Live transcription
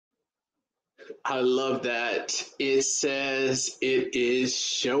I love that. It says it is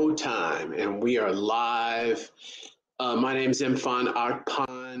showtime and we are live. My name is Imfan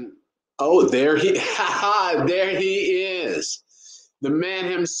Akpan. Oh, there he, there he is, the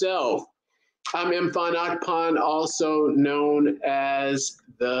man himself. I'm Imfan Akpan, also known as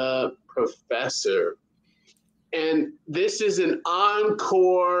the Professor. And this is an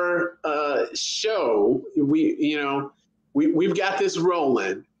encore show. We've got this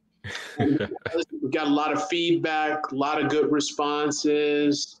rolling. We've got a lot of feedback, a lot of good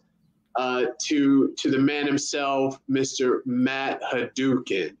responses to the man himself, Mr.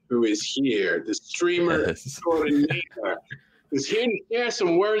 Matthadouken, who is here, the streamer extraordinaire, is here to share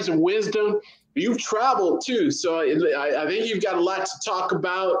some words of wisdom. You've traveled too, so I think you've got a lot to talk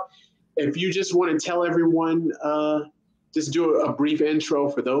about. If you just want to tell everyone, just do a brief intro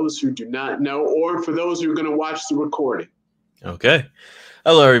for those who do not know, or for those who are going to watch the recording. Okay.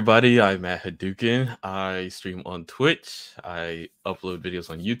 Hello, everybody. I'm Matthadouken. I stream on Twitch. I upload videos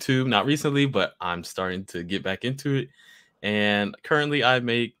on YouTube. Not recently, but I'm starting to get back into it. And currently, I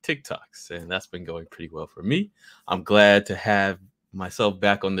make TikToks, and that's been going pretty well for me. I'm glad to have myself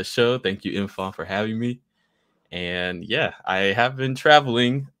back on the show. Thank you, Infon, for having me. And yeah, I have been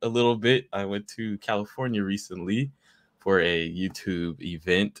traveling a little bit. I went to California recently for a YouTube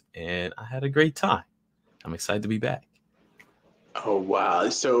event, and I had a great time. I'm excited to be back. Oh, wow.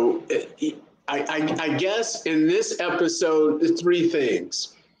 So I guess in this episode, three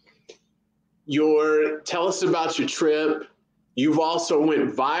things. Tell us about your trip. You've also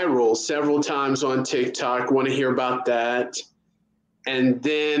went viral several times on TikTok. Want to hear about that. And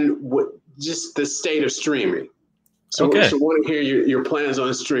then just the state of streaming. So, Okay. So I want to hear your plans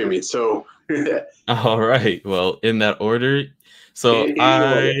on streaming. So, all right. Well, in that order. So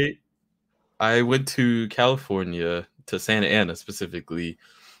I went to California, to Santa Ana specifically,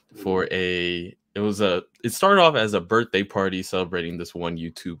 for it started off as a birthday party celebrating this one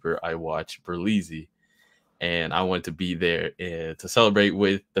YouTuber I watch, Berleezy, and I wanted to be there to celebrate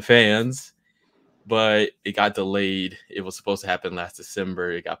with the fans, but it got delayed. It was supposed to happen last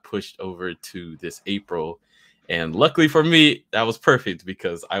December. It got pushed over to this April, and luckily for me, that was perfect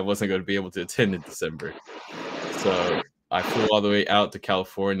because I wasn't going to be able to attend in December. So I flew all the way out to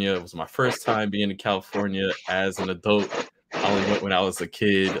California. It was my first time being in California as an adult. I only went when I was a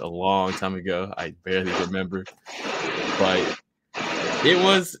kid a long time ago. I barely remember. But it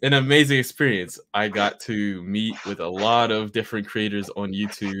was an amazing experience. I got to meet with a lot of different creators on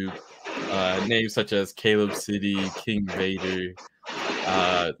YouTube, names such as Caleb City, King Vader,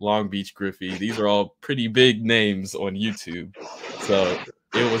 Long Beach Griffey. These are all pretty big names on YouTube. So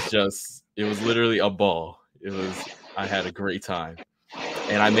it was literally a ball. I had a great time.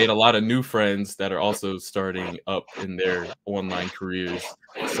 And I made a lot of new friends that are also starting up in their online careers.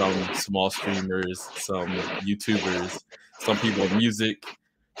 Some small streamers, some YouTubers, some people in music.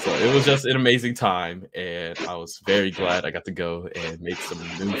 So it was just an amazing time. And I was very glad I got to go and make some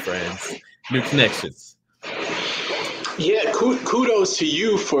new friends, new connections. Yeah, kudos to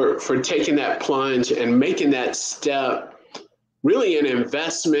you for taking that plunge and making that step. Really an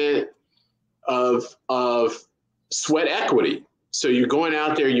investment of sweat equity. So you're going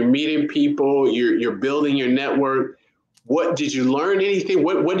out there, you're meeting people, you're building your network. What did you learn? Anything?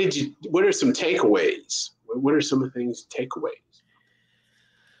 What are some takeaways? What are some of the things takeaways?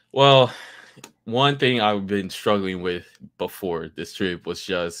 Well, one thing I've been struggling with before this trip was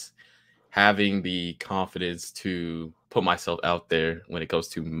just having the confidence to put myself out there when it comes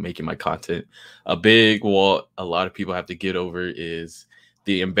to making my content. A big wall a lot of people have to get over is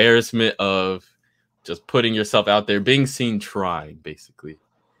the embarrassment of just putting yourself out there, being seen trying, basically.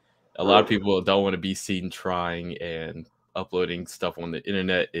 A lot of people don't want to be seen trying, and uploading stuff on the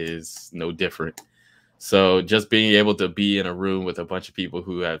internet is no different. So just being able to be in a room with a bunch of people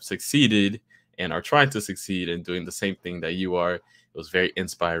who have succeeded and are trying to succeed and doing the same thing that you are, it was very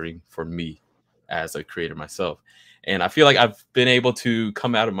inspiring for me as a creator myself. And I feel like I've been able to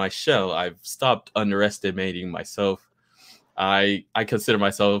come out of my shell. I've stopped underestimating myself. I consider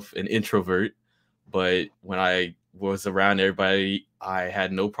myself an introvert, but when I was around everybody, I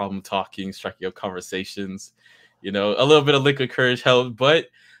had no problem talking, striking up conversations. You know, a little bit of liquid courage helped, but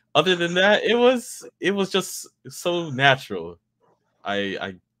other than that, it was just so natural.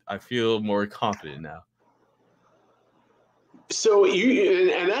 I feel more confident now. So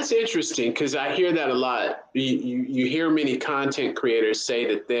and that's interesting because I hear that a lot. You hear many content creators say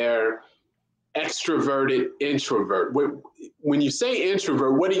that they're extroverted introvert. When you say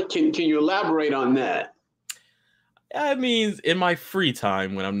introvert, can you elaborate on that? It means in my free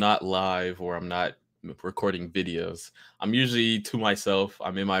time when I'm not live or I'm not recording videos. I'm usually to myself.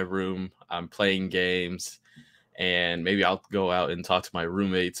 I'm in my room. I'm playing games, and maybe I'll go out and talk to my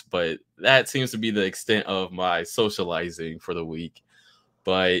roommates. But that seems to be the extent of my socializing for the week.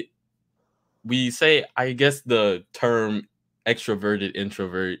 But we say, I guess the term extroverted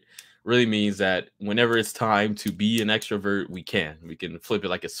introvert really means that whenever it's time to be an extrovert, we can flip it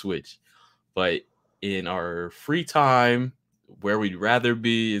like a switch. But in our free time, where we'd rather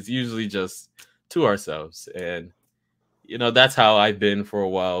be is usually just to ourselves. And, that's how I've been for a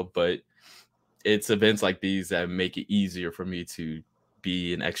while. But it's events like these that make it easier for me to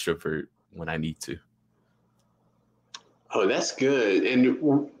be an extrovert when I need to. Oh, that's good.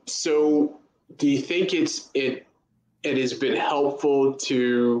 And so, do you think it has been helpful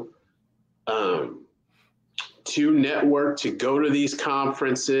um, to network, to go to these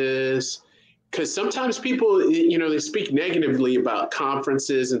conferences? Because sometimes people, they speak negatively about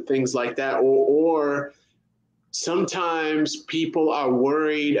conferences and things like that, or sometimes people are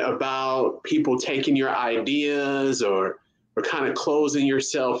worried about people taking your ideas or kind of closing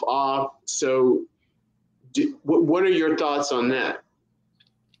yourself off. So, what are your thoughts on that?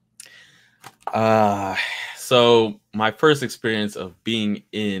 So my first experience of being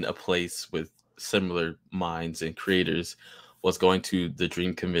in a place with similar minds and creators was going to the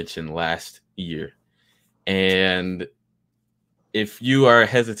Dream Convention last year. And if you are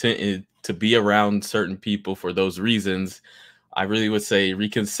hesitant to be around certain people for those reasons, I really would say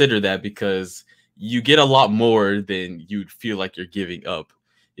reconsider that, because you get a lot more than you'd feel like you're giving up.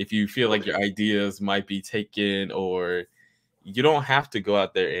 If you feel like your ideas might be taken, or you don't have to go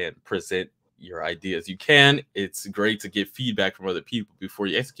out there and present your ideas. You can. It's great to get feedback from other people before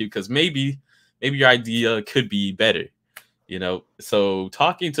you execute, because maybe your idea could be better. So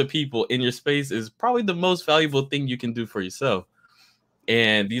talking to people in your space is probably the most valuable thing you can do for yourself.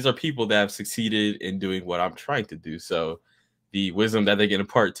 And these are people that have succeeded in doing what I'm trying to do. So the wisdom that they can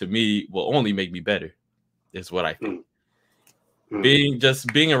impart to me will only make me better, is what I think.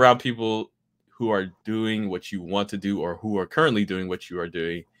 Being around people who are doing what you want to do, or who are currently doing what you are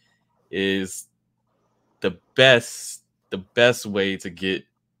doing, is the best way to get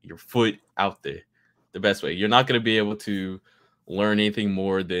your foot out there. The best way. You're not going to be able to learn anything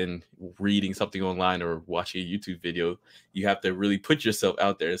more than reading something online or watching a YouTube video. You have to really put yourself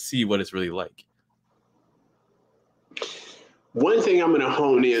out there and see what it's really like. One thing I'm going to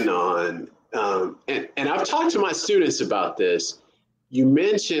hone in on, and I've talked to my students about this. You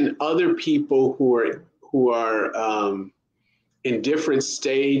mentioned other people who are in different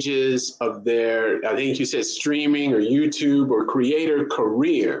stages of their, I think you said streaming or YouTube or creator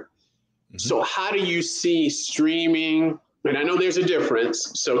career. Mm-hmm. So how do you see streaming? And I know there's a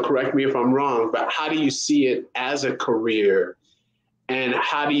difference, so correct me if I'm wrong, but how do you see it as a career? And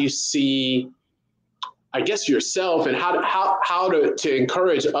how do you see, I guess, yourself, and how to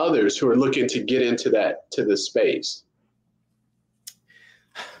encourage others who are looking to get into the space?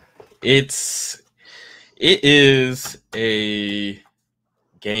 It is a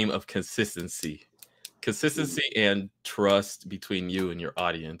game of consistency and trust between you and your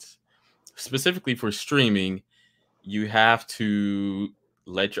audience. Specifically for streaming, you have to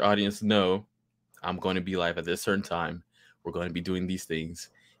let your audience know, I'm going to be live at this certain time. We're going to be doing these things,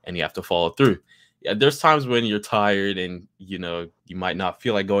 and you have to follow through. Yeah, there's times when you're tired and you might not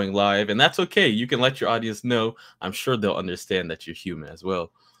feel like going live, and that's okay. You can let your audience know. I'm sure they'll understand that you're human as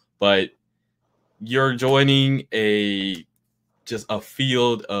well. But you're joining just a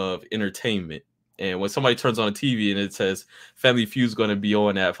field of entertainment. And when somebody turns on a TV and it says Family Feud's going to be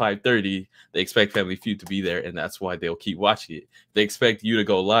on at 5:30, they expect Family Feud to be there, and that's why they'll keep watching it. They expect you to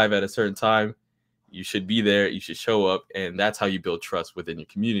go live at a certain time. You should be there. You should show up, and that's how you build trust within your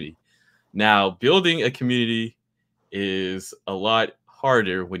community. Now, building a community is a lot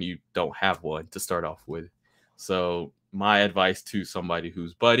harder when you don't have one to start off with. So my advice to somebody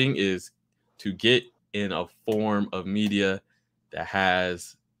who's budding is to get in a form of media that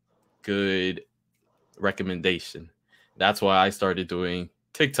has good recommendation. That's why I started doing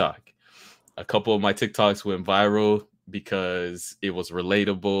TikTok. A couple of my TikToks went viral because it was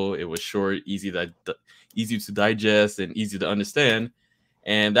relatable, it was short, easy to digest, and easy to understand.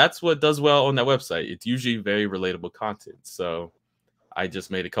 And that's what does well on that website. It's usually very relatable content. So I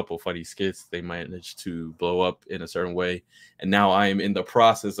just made a couple of funny skits. They managed to blow up in a certain way. And now I am in the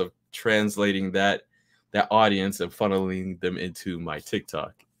process of translating that audience and funneling them into my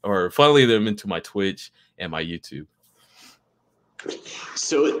TikTok, or funneling them into my Twitch and my YouTube.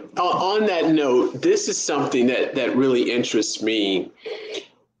 So on that note, this is something that really interests me.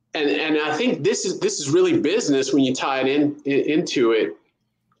 And I think this is really business when you tie it into it.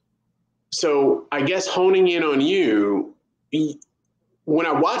 So I guess honing in on you, when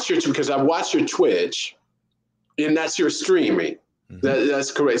I watch because I've watched your Twitch, and that's your streaming.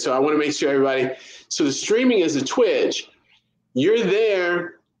 That's correct. So I want to make sure everybody. So the streaming is the Twitch. You're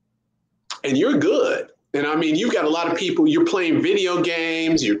there, and you're good. And I mean, you've got a lot of people. You're playing video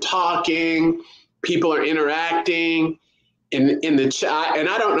games. You're talking. People are interacting in the chat. And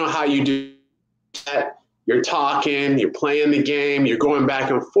I don't know how you do that. You're talking. You're playing the game. You're going back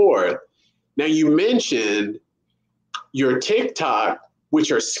and forth. Now you mentioned your TikTok,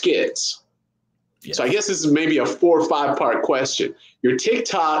 which are skits. Yes. So I guess this is maybe a 4 or 5 part question. Your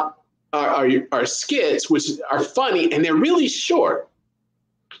TikTok are skits, which are funny, and they're really short.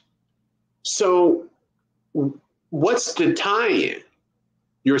 So what's the tie-in?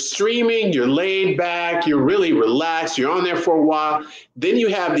 You're streaming, you're laid back, you're really relaxed, you're on there for a while. Then you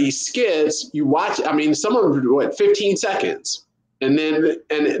have these skits, you watch, I mean, some of them, what, 15 seconds? And then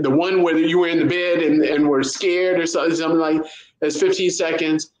the one where you were in the bed and were scared or something like that's 15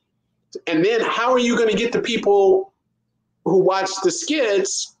 seconds. And then how are you going to get the people who watch the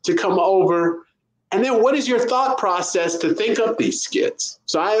skits to come over? And then what is your thought process to think up these skits?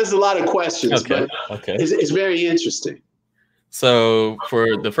 So there's a lot of questions, but it's very interesting. So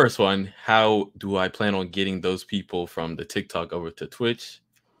for the first one, how do I plan on getting those people from the TikTok over to Twitch?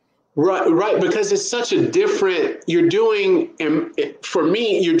 Right, because it's such a different, you're doing, for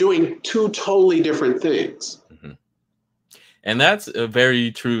me, you're doing 2 totally different things. And that's a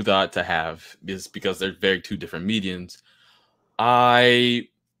very true thought to have, is because they're very 2 different mediums. I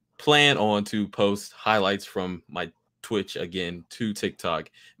plan on to post highlights from my Twitch again to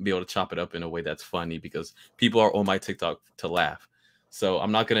TikTok and be able to chop it up in a way that's funny, because people are on my TikTok to laugh. So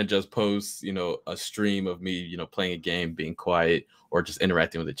I'm not going to just post, a stream of me, playing a game, being quiet, or just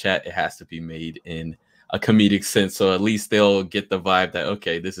interacting with the chat. It has to be made in a comedic sense. So at least they'll get the vibe that,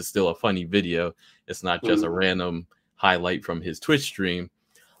 okay, this is still a funny video. It's not just a random highlight from his Twitch stream.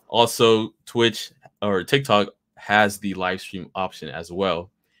 Also, Twitch or TikTok has the live stream option as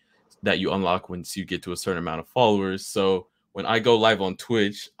well that you unlock once you get to a certain amount of followers. So when I go live on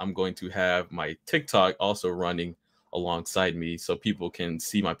Twitch, I'm going to have my TikTok also running alongside me, so people can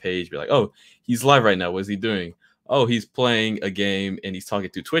see my page, be like, oh, he's live right now. What is he doing? Oh, he's playing a game and he's talking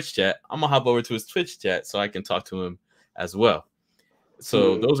to Twitch chat. I'm gonna hop over to his Twitch chat so I can talk to him as well.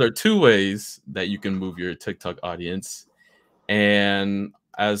 So those are 2 ways that you can move your TikTok audience. And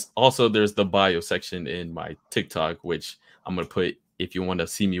as also, there's the bio section in my TikTok, which I'm going to put, if you want to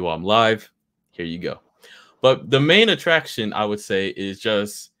see me while I'm live, here you go. But the main attraction, I would say, is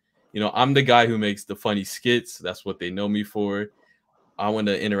just, I'm the guy who makes the funny skits. That's what they know me for. I want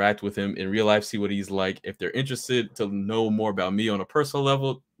to interact with him in real life, see what he's like. If they're interested to know more about me on a personal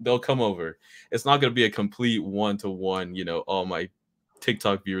level, they'll come over. It's not going to be a complete one-to-one, all my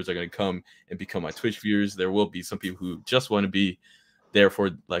TikTok viewers are going to come and become my Twitch viewers. There will be some people who just want to be there for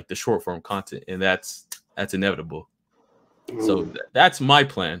like the short form content, and that's inevitable. So that's my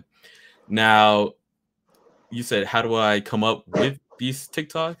plan. Now, you said, how do I come up with these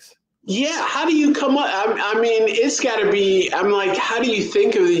TikToks? Yeah, how do you come up? I mean, it's got to be, I'm like, how do you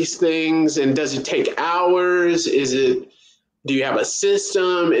think of these things? And does it take hours? Do you have a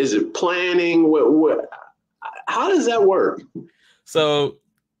system? Is it planning? How does that work? So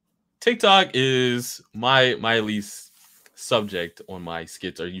TikTok is my least subject on my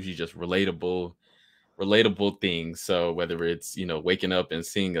skits are usually just relatable things. So whether it's, waking up and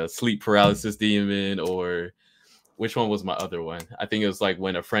seeing a sleep paralysis demon, or which one was my other one? I think it was like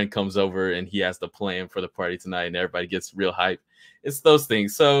when a friend comes over and he has the plan for the party tonight and everybody gets real hype. It's those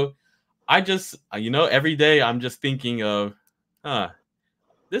things. So I just, every day I'm just thinking of,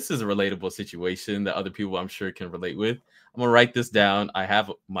 this is a relatable situation that other people I'm sure can relate with. I'm going to write this down. I have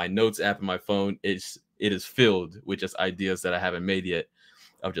my notes app in my phone. It is filled with just ideas that I haven't made yet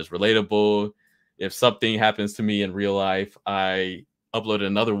of just relatable. If something happens to me in real life, I uploaded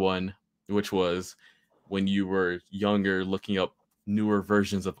another one, which was when you were younger, looking up newer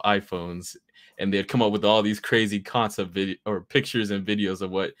versions of iPhones, and they'd come up with all these crazy concept video or pictures and videos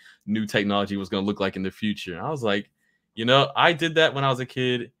of what new technology was going to look like in the future. And I was like, I did that when I was a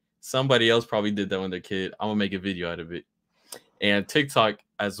kid. Somebody else probably did that when they're a kid. I'm gonna make a video out of it. And TikTok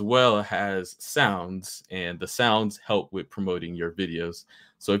as well has sounds, and the sounds help with promoting your videos.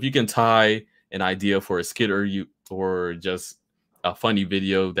 So if you can tie an idea for a skit or just a funny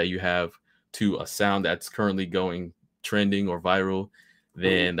video that you have to a sound that's currently going trending or viral,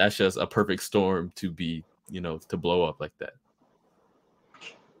 then that's just a perfect storm to be, to blow up like that.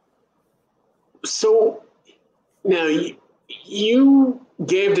 So now you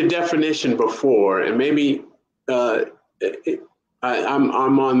gave the definition before, and maybe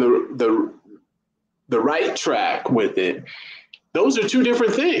I'm on the right track with it. Those are two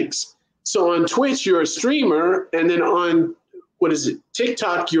different things. So on Twitch, you're a streamer, and then on what is it,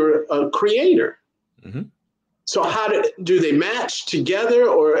 TikTok, you're a creator. Mm-hmm. So how do they match together,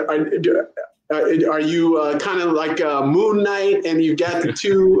 or are you kind of like Moon Knight, and you got the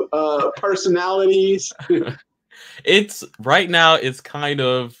two personalities? It's right now. It's kind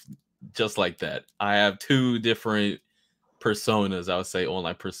of just like that. I have two different personas. I would say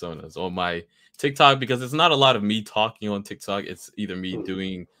online personas on my TikTok, because it's not a lot of me talking on TikTok. It's either me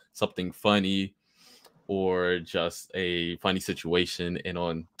doing something funny or just a funny situation. And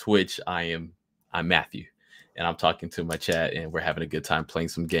on Twitch, I'm Matthew, and I'm talking to my chat, and we're having a good time playing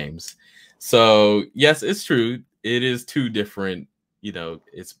some games. So yes, it's true. It is two different.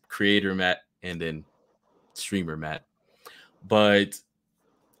 It's creator Matt and then streamer Matt. But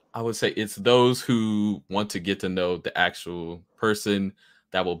I would say it's those who want to get to know the actual person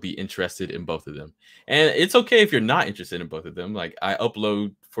that will be interested in both of them. And it's okay if you're not interested in both of them. Like, I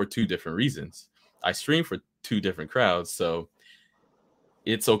upload for two different reasons. I stream for two different crowds. So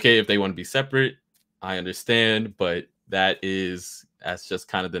it's okay if they want to be separate. I understand, but that's just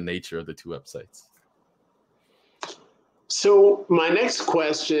kind of the nature of the two websites. So my next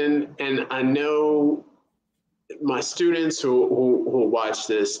question, and I know my students who watch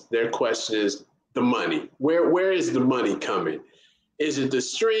this, their question is the money. Where is the money coming? Is it the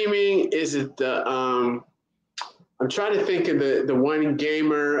streaming? Is it the I'm trying to think of the one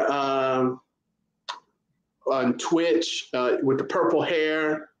gamer on Twitch with the purple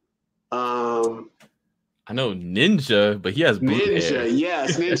hair. I know Ninja, but he has blue hair.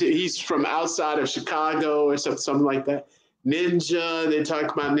 Yes, Ninja. He's from outside of Chicago or something like that. Ninja. They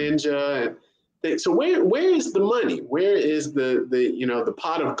talk about Ninja, and so where is the money? Where is the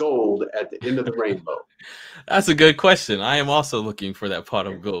pot of gold at the end of the rainbow? That's a good question. I am also looking for that pot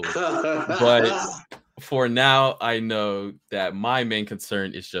of gold, but for now, I know that my main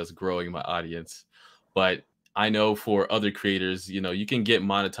concern is just growing my audience. But I know for other creators, you can get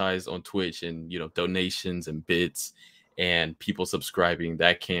monetized on Twitch, and donations and bits and people subscribing,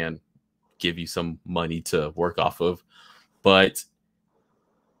 that can give you some money to work off of. But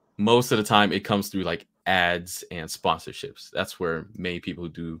most of the time it comes through like ads and sponsorships. That's where many people who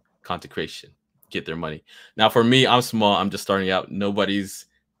do content creation get their money. Now, for me, I'm small. I'm just starting out. Nobody's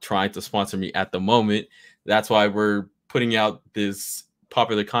trying to sponsor me at the moment. That's why we're putting out this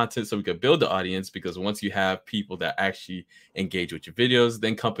popular content, so we could build the audience, because once you have people that actually engage with your videos,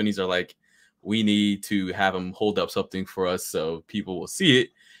 then companies are like, we need to have them hold up something for us so people will see it,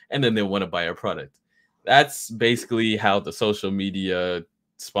 and then they want to buy our product. That's basically how the social media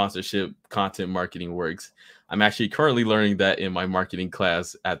sponsorship content marketing works. I'm actually currently learning that in my marketing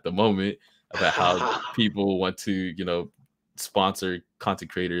class at the moment, about how people want to sponsor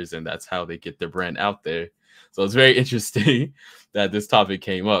content creators, and that's how they get their brand out there. So it's very interesting that this topic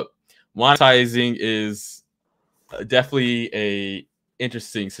came up. Monetizing is definitely a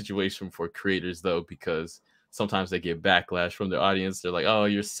interesting situation for creators, though, because sometimes they get backlash from their audience. They're like, oh,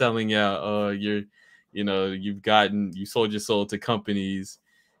 you're selling out. Oh, you sold your soul to companies.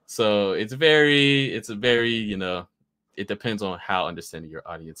 So it's a very, it depends on how understanding your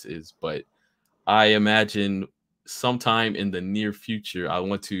audience is. But I imagine sometime in the near future, I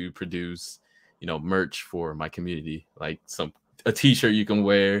want to produce, merch for my community, like a t-shirt you can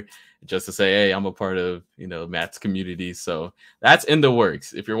wear just to say, hey, I'm a part of, Matt's community. So that's in the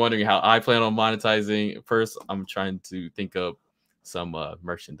works. If you're wondering how I plan on monetizing, first, I'm trying to think up some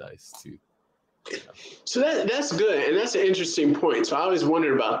merchandise too. So that's good. And that's an interesting point. So I always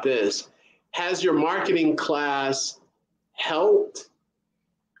wondered about this. Has your marketing class helped,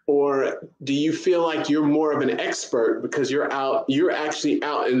 or do you feel like you're more of an expert because you're actually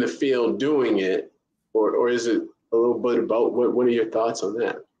out in the field doing it? Or is it a little bit of both? What are your thoughts on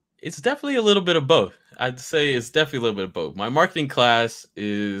that? It's definitely a little bit of both. I'd say it's definitely a little bit of both. My marketing class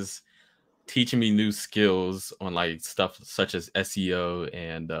is teaching me new skills on like stuff such as SEO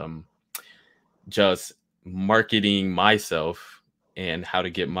and just marketing myself and how to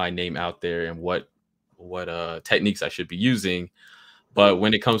get my name out there and what techniques I should be using. But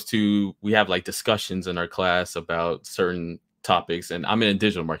when it comes to, we have like discussions in our class about certain topics, and I'm in a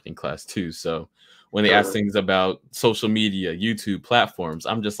digital marketing class too. So when they ask things about social media, YouTube platforms,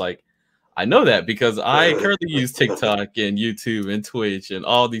 I'm just like, I know that because I currently use TikTok and YouTube and Twitch and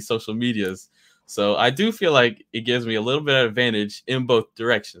all these social medias. So I do feel like it gives me a little bit of advantage in both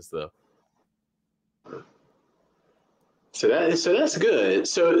directions, though. So that's good.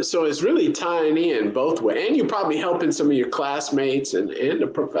 So it's really tying in both ways, and you're probably helping some of your classmates and the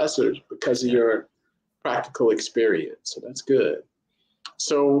professors because of your practical experience. So that's good.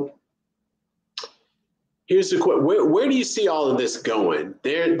 So here's the question: where do you see all of this going?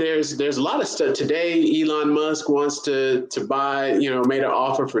 There's a lot of stuff today. Elon Musk wants to buy, made an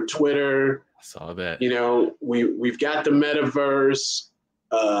offer for Twitter. I saw that. We've got the metaverse.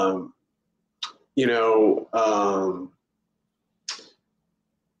 Um, you know,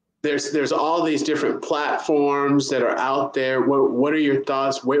 there's all these different platforms that are out there. What are your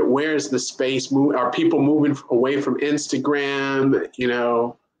thoughts? Where's the space move? Are people moving away from Instagram?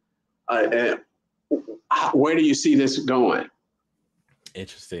 Where do you see this going?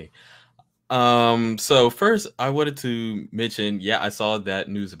 Interesting. So first I wanted to mention, I saw that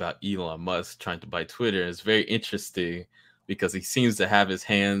news about Elon Musk trying to buy Twitter. It's very interesting because he seems to have his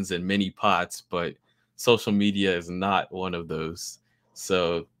hands in many pots, but social media is not one of those.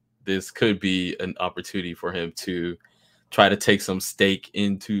 So this could be an opportunity for him to try to take some stake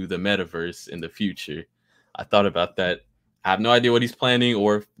into the metaverse in the future. I thought about that. I have no idea what he's planning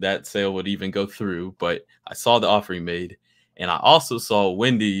or if that sale would even go through, but I saw the offer he made. And I also saw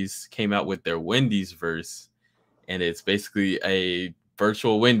Wendy's came out with their Wendy's verse, and it's basically a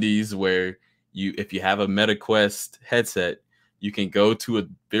virtual Wendy's where if you have a MetaQuest headset, you can go to a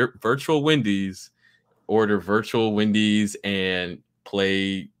virtual Wendy's, order virtual Wendy's, and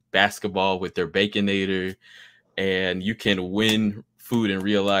play basketball with their Baconator, and you can win food in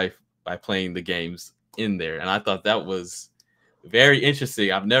real life by playing the games in there. And I thought that was very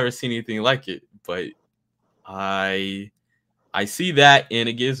interesting. I've never seen anything like it, but I see that, and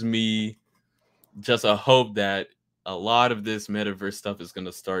it gives me just a hope that a lot of this metaverse stuff is going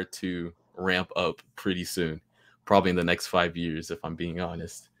to start to ramp up pretty soon, probably in the next 5 years, if I'm being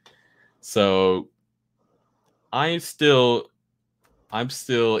honest. So I'm still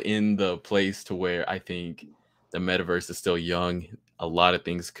in the place to where I think the metaverse is still young. A lot of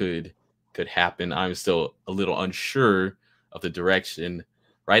things could happen. I'm still a little unsure of the direction.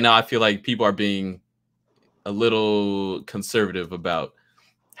 Right now, I feel like people are being a little conservative about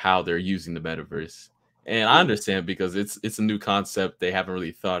how they're using the metaverse. And I understand because it's a new concept. They haven't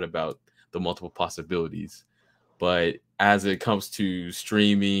really thought about the multiple possibilities. But as it comes to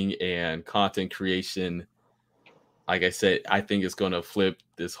streaming and content creation, like I said, I think it's going to flip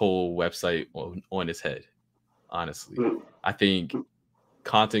this whole website on its head, honestly. I think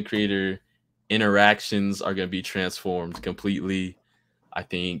content creator interactions are going to be transformed completely. I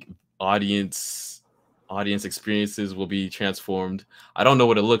think audience experiences will be transformed. I don't know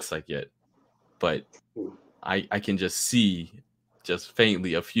what it looks like yet, but I can just see just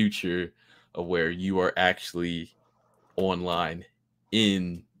faintly a future of where you are actually online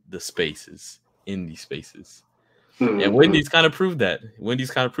in these spaces. And Wendy's kind of proved that.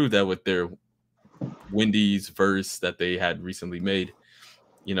 With their Wendy's verse that they had recently made.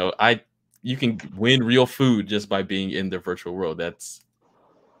 You can win real food just by being in the virtual world. That's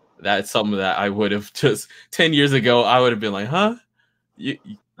something that I would have just 10 years ago, I would have been like, huh? You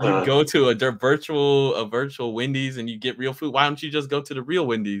go to a virtual Wendy's and you get real food. Why don't you just go to the real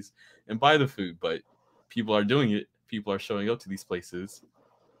Wendy's and buy the food? But people are doing it. People are showing up to these places.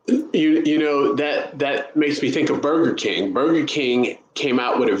 That makes me think of Burger King. Burger King came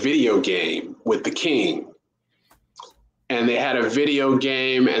out with a video game with the King. And they had a video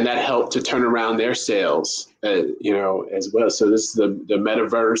game, and that helped to turn around their sales, as well. So this is the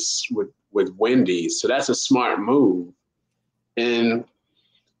metaverse with Wendy's. So that's a smart move. And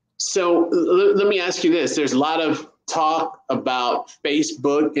so let me ask you this. There's a lot of talk about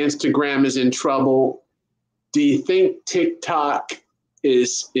Facebook. Instagram is in trouble. Do you think TikTok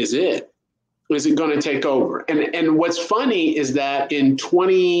is it? Is it going to take over? And what's funny is that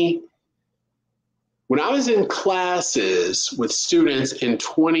when I was in classes with students in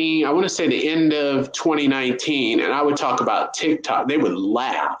I want to say the end of 2019, and I would talk about TikTok, they would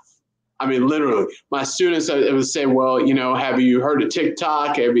laugh. I mean, literally, my students would say, well, have you heard of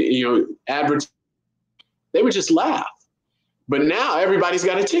TikTok? They would just laugh. But now everybody's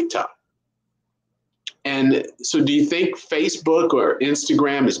got a TikTok. And so do you think Facebook or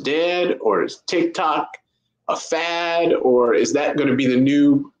Instagram is dead, or is TikTok a fad, or is that going to be the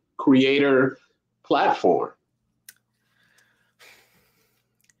new creator platform?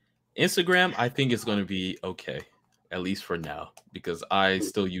 Instagram, I think it's going to be okay, at least for now, because I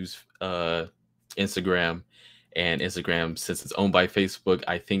still use Instagram, and Instagram, since it's owned by Facebook,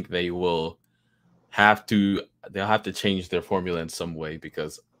 I think they'll have to change their formula in some way,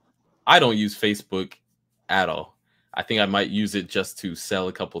 because I don't use Facebook at all. I think I might use it just to sell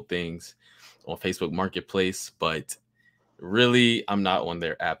a couple things on Facebook Marketplace, but really, I'm not on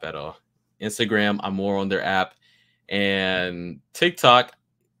their app at all. Instagram, I'm more on their app, and TikTok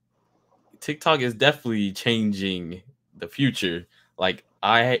is definitely changing the future. Like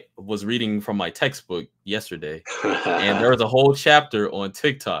I was reading from my textbook yesterday, and there was a whole chapter on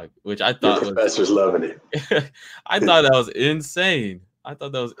TikTok, which I Your thought was professor's loving it. I thought that was insane. I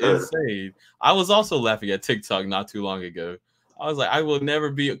thought that was insane. I was also laughing at TikTok not too long ago. I was like, I will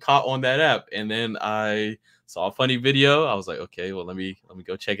never be caught on that app. And then I saw a funny video. I was like, okay, well, let me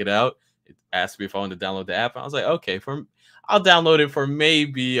go check it out. It asked me if I wanted to download the app. I was like, okay, I'll download it for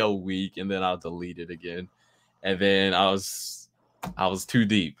maybe a week and then I'll delete it again. And then I was too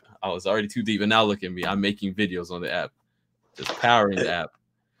deep. I was already too deep. And now look at me. I'm making videos on the app, just powering the app.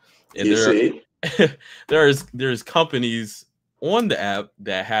 And You see? there's companies on the app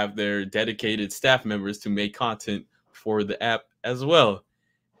that have their dedicated staff members to make content for the app as well.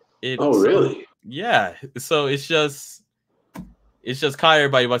 Oh, really? Yeah. So it's just caught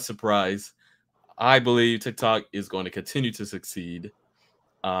everybody by surprise. I believe TikTok is going to continue to succeed.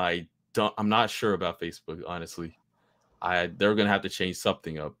 I'm not sure about Facebook, honestly. They're gonna have to change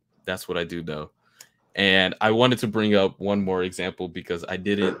something up. That's what I do know. And I wanted to bring up one more example because I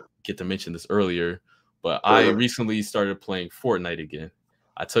didn't get to mention this earlier, but I recently started playing Fortnite again.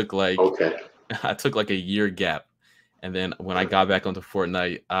 I took like a year gap, and then when I got back onto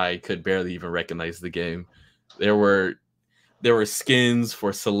Fortnite, I could barely even recognize the game. There were skins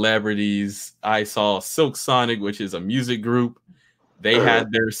for celebrities. I saw Silk Sonic, which is a music group. They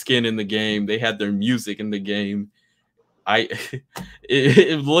had their skin in the game. They had their music in the game.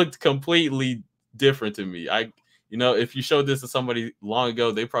 It looked completely different to me. If you showed this to somebody long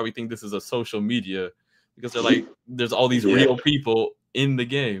ago, they probably think this is a social media because they're like, there's all these real people in the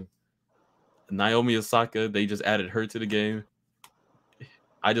game. Naomi Osaka, they just added her to the game.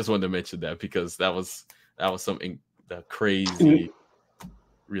 I just wanted to mention that because that was something that crazy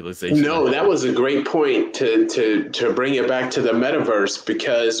realization. No, that was a great point to bring it back to the metaverse,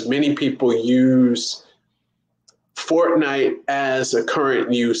 because many people use Fortnite as a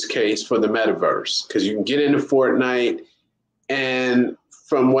current use case for the metaverse, because you can get into Fortnite, and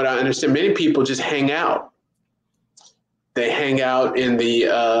from what I understand, many people just hang out. They hang out in the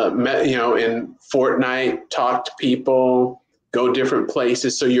in Fortnite, talk to people, go different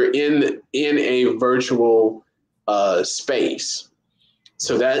places. So you're in a virtual space.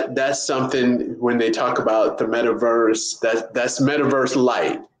 So that's something when they talk about the metaverse, that's metaverse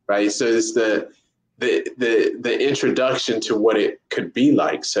light, right? So it's the introduction to what it could be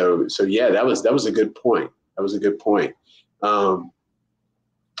like. So yeah, that was a good point. That was a good point.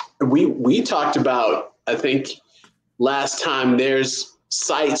 We talked about, I think last time, there's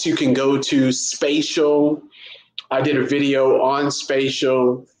sites you can go to, Spatial. I did a video on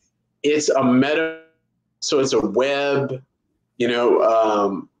Spatial. It's a meta, so it's a web,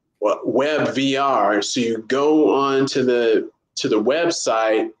 web VR. So you go on to the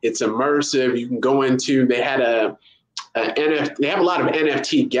website. It's immersive. You can go into. They had they have a lot of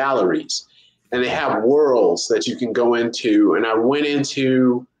NFT galleries, and they have worlds that you can go into. And I went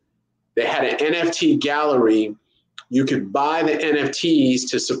into. They had an NFT gallery. You could buy the NFTs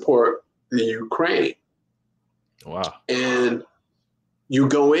to support the Ukraine. Wow. And you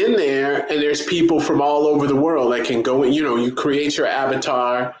go in there, and there's people from all over the world that can go in. You create your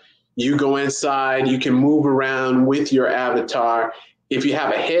avatar, you go inside, you can move around with your avatar. If you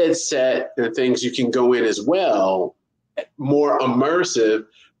have a headset and things, you can go in as well, more immersive,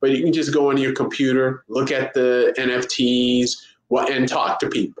 but you can just go on your computer, look at the NFTs, and talk to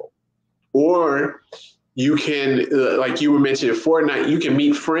people. Or you can, like you were mentioning, Fortnite, you can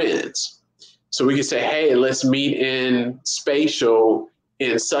meet friends. So we can say, hey, let's meet in Spatial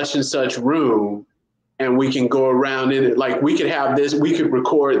in such and such room, and we can go around in it. Like we could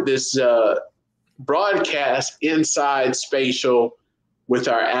record this broadcast inside Spatial with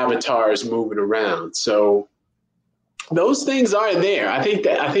our avatars moving around. So those things are there. I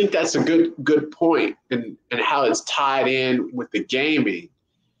think that's a good point, and how it's tied in with the gaming.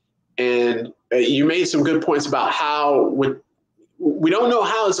 And you made some good points about how we don't know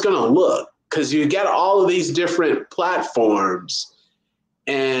how it's going to look, because you get all of these different platforms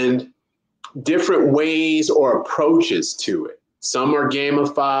and different ways or approaches to it. Some are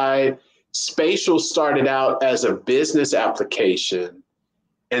gamified. Spatial started out as a business application,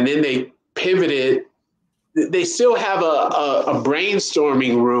 and then they pivoted. They still have a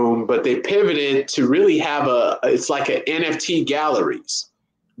brainstorming room, but they pivoted to really have it's like an NFT galleries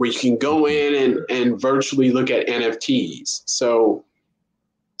where you can go in and virtually look at NFTs. So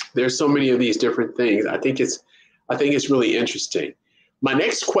there's so many of these different things. I think it's really interesting. My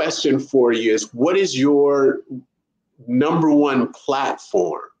next question for you is, what is your number one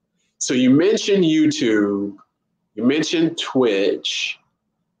platform? So you mentioned YouTube, you mentioned Twitch,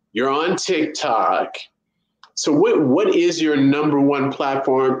 you're on TikTok. So what is your number one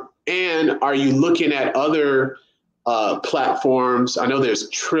platform? And are you looking at other platforms? I know there's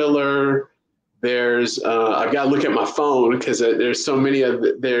Triller. There's I've got to look at my phone because there's so many of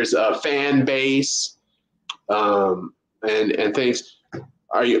there's a fan base and things.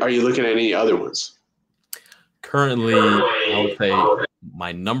 Are you looking at any other ones? Currently, I would say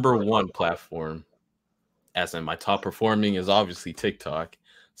my number one platform, as in my top performing, is obviously TikTok.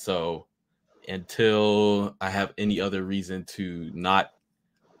 So until I have any other reason to not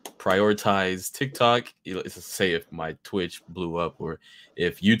prioritize TikTok, let's say if my Twitch blew up or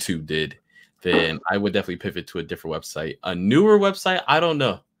if YouTube did, then I would definitely pivot to a different website. A newer website, I don't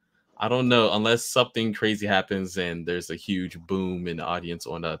know. I don't know unless something crazy happens and there's a huge boom in the audience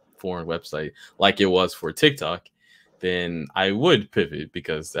on a foreign website like it was for TikTok, then I would pivot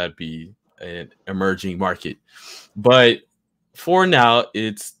because that'd be an emerging market. But for now,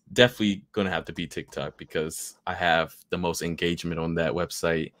 it's definitely going to have to be TikTok because I have the most engagement on that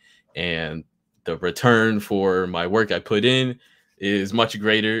website, and the return for my work I put in is much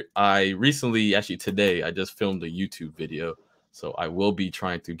greater. I recently, actually today, I just filmed a YouTube video. So I will be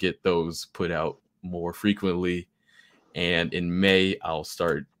trying to get those put out more frequently. And in May, I'll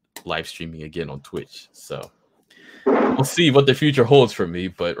start live streaming again on Twitch. So we'll see what the future holds for me.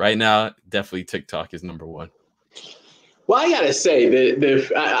 But right now, definitely TikTok is number one. Well, I gotta say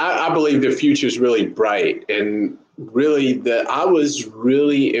that I believe the future is really bright, and really I was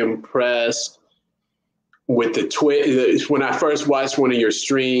really impressed with the Twitch when I first watched one of your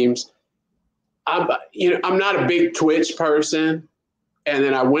streams. I'm not a big Twitch person, and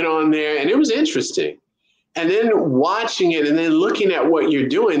then I went on there, and it was interesting. And then watching it, and then looking at what you're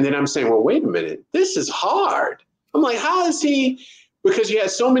doing, then I'm saying, well, wait a minute, this is hard. I'm like, how is he? Because you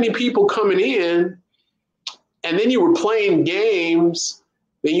had so many people coming in, and then you were playing games,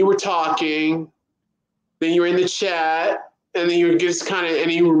 then you were talking, then you were in the chat, and then you were just kind of,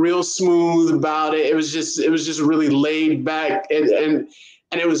 and you were real smooth about it. It was just really laid back, and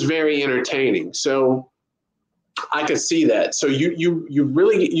it was very entertaining. So I could see that. So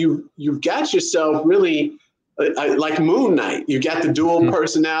you've got yourself really like Moon Knight. You got the dual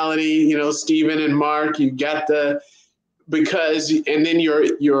personality, Steven and Mark. You got and then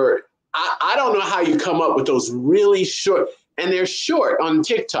I don't know how you come up with those really short, and they're short on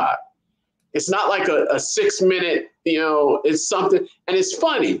TikTok. It's not like a 6-minute, it's something, and it's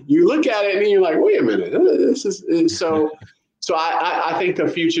funny. You look at it and you're like, wait a minute, this is so. So I think the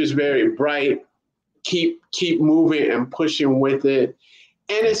future is very bright. Keep moving and pushing with it,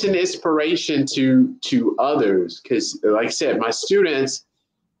 and it's an inspiration to others because, like I said, my students,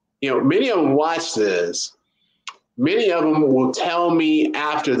 many of them watch this. Many of them will tell me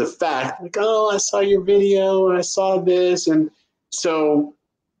after the fact, like, oh, I saw your video and I saw this. And so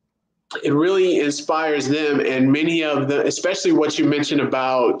it really inspires them. And many of them, especially what you mentioned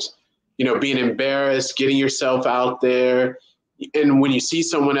about, being embarrassed, getting yourself out there. And when you see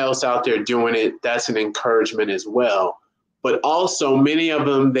someone else out there doing it, that's an encouragement as well. But also many of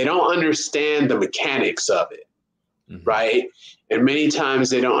them, they don't understand the mechanics of it, right? And many times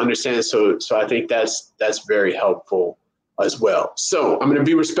they don't understand. So I think that's very helpful as well. So I'm going to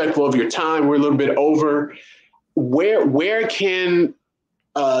be respectful of your time. We're a little bit over. Where can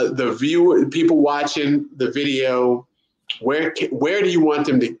people watching the video, where do you want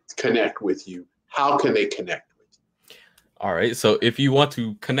them to connect with you? How can they connect with you? All right. So if you want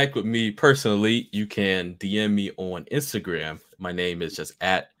to connect with me personally, you can DM me on Instagram. My name is just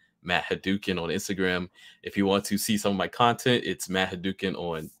 @Matthadouken on Instagram. If you want to see some of my content, it's Matthadouken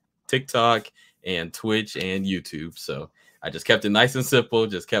on TikTok and Twitch and YouTube. So I just kept it nice and simple,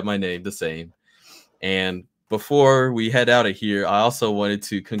 just kept my name the same. And before we head out of here, I also wanted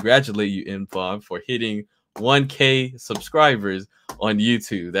to congratulate you, Infom, for hitting 1K subscribers on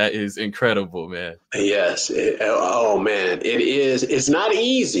YouTube. That is incredible, man. Yes. Oh man, it is. It's not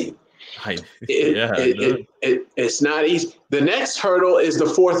easy. It's not easy. The next hurdle is the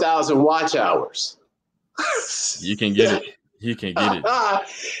 4,000 watch hours. You can get it. You can get it.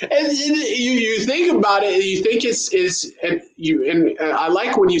 And you think about it, and you think and I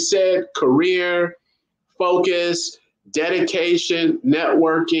like when you said career, focus, dedication,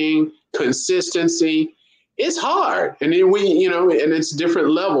 networking, consistency. It's hard, and then and it's different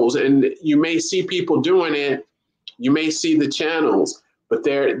levels, and you may see people doing it, you may see the channels, but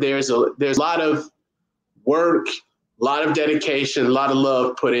there's a lot of work, a lot of dedication, a lot of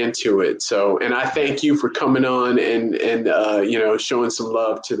love put into it. So, and I thank you for coming on and showing some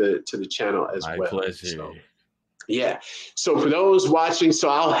love to the channel as well. My pleasure. So, yeah. So for those watching, so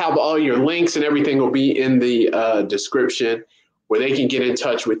I'll have all your links and everything will be in the description. where they can get in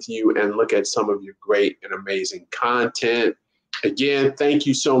touch with you and look at some of your great and amazing content. Again, thank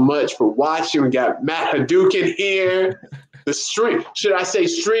you so much for watching. We got Matthadouken here, should I say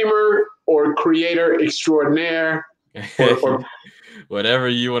streamer or creator extraordinaire? Or whatever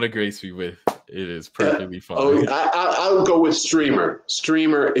you want to grace me with, it is perfectly fine. I'll go with streamer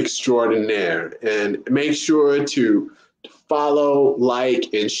extraordinaire. And make sure to follow, like,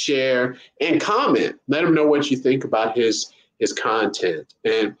 and share, and comment. Let him know what you think about his content.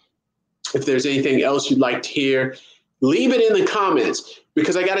 And if there's anything else you'd like to hear, leave it in the comments,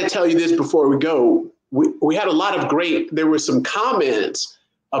 because I got to tell you this before we go. We had there were some comments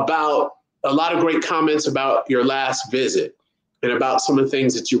about a lot of great comments about your last visit and about some of the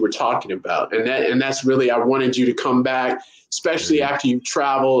things that you were talking about. And that's really, I wanted you to come back, especially after you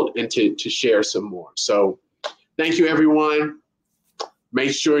traveled, and to share some more. So thank you, everyone.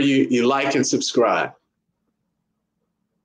 Make sure you like and subscribe.